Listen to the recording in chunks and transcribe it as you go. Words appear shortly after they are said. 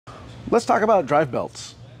Let's talk about drive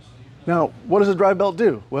belts. Now, what does a drive belt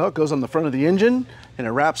do? Well, it goes on the front of the engine and it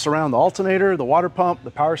wraps around the alternator, the water pump,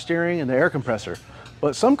 the power steering, and the air compressor.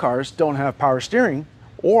 But some cars don't have power steering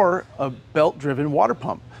or a belt-driven water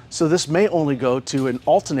pump. So this may only go to an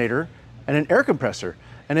alternator and an air compressor,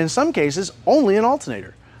 and in some cases, only an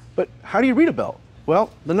alternator. But how do you read a belt? Well,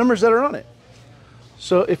 the numbers that are on it.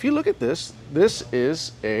 So if you look at this, this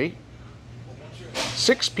is a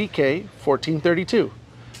 6PK 1432.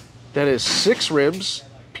 That is 6 ribs.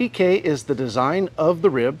 PK is the design of the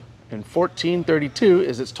rib, and 1432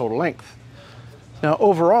 is its total length. Now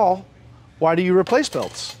overall, why do you replace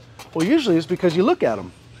belts? Well, usually it's because you look at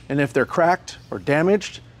them, and if they're cracked or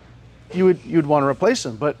damaged, you'd want to replace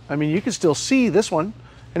them. But I mean, you can still see this one,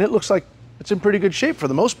 and it looks like it's in pretty good shape for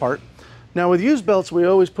the most part. Now with used belts, we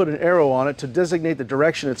always put an arrow on it to designate the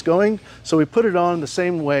direction it's going, so we put it on the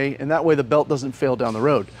same way, and that way the belt doesn't fail down the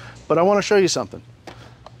road. But I want to show you something.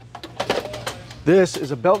 This is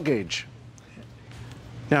a belt gauge.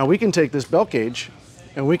 Now we can take this belt gauge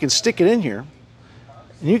and we can stick it in here,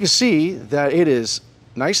 and you can see that it is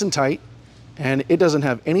nice and tight and it doesn't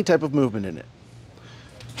have any type of movement in it.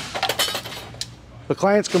 The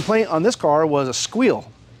client's complaint on this car was a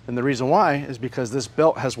squeal, and the reason why is because this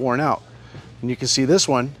belt has worn out. And you can see this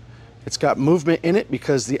one, it's got movement in it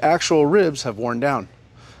because the actual ribs have worn down.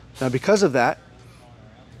 Now because of that,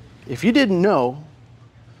 if you didn't know,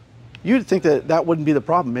 you'd think that that wouldn't be the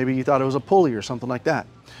problem. Maybe you thought it was a pulley or something like that.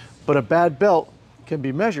 But a bad belt can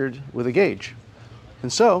be measured with a gauge.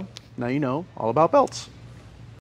 And so now you know all about belts.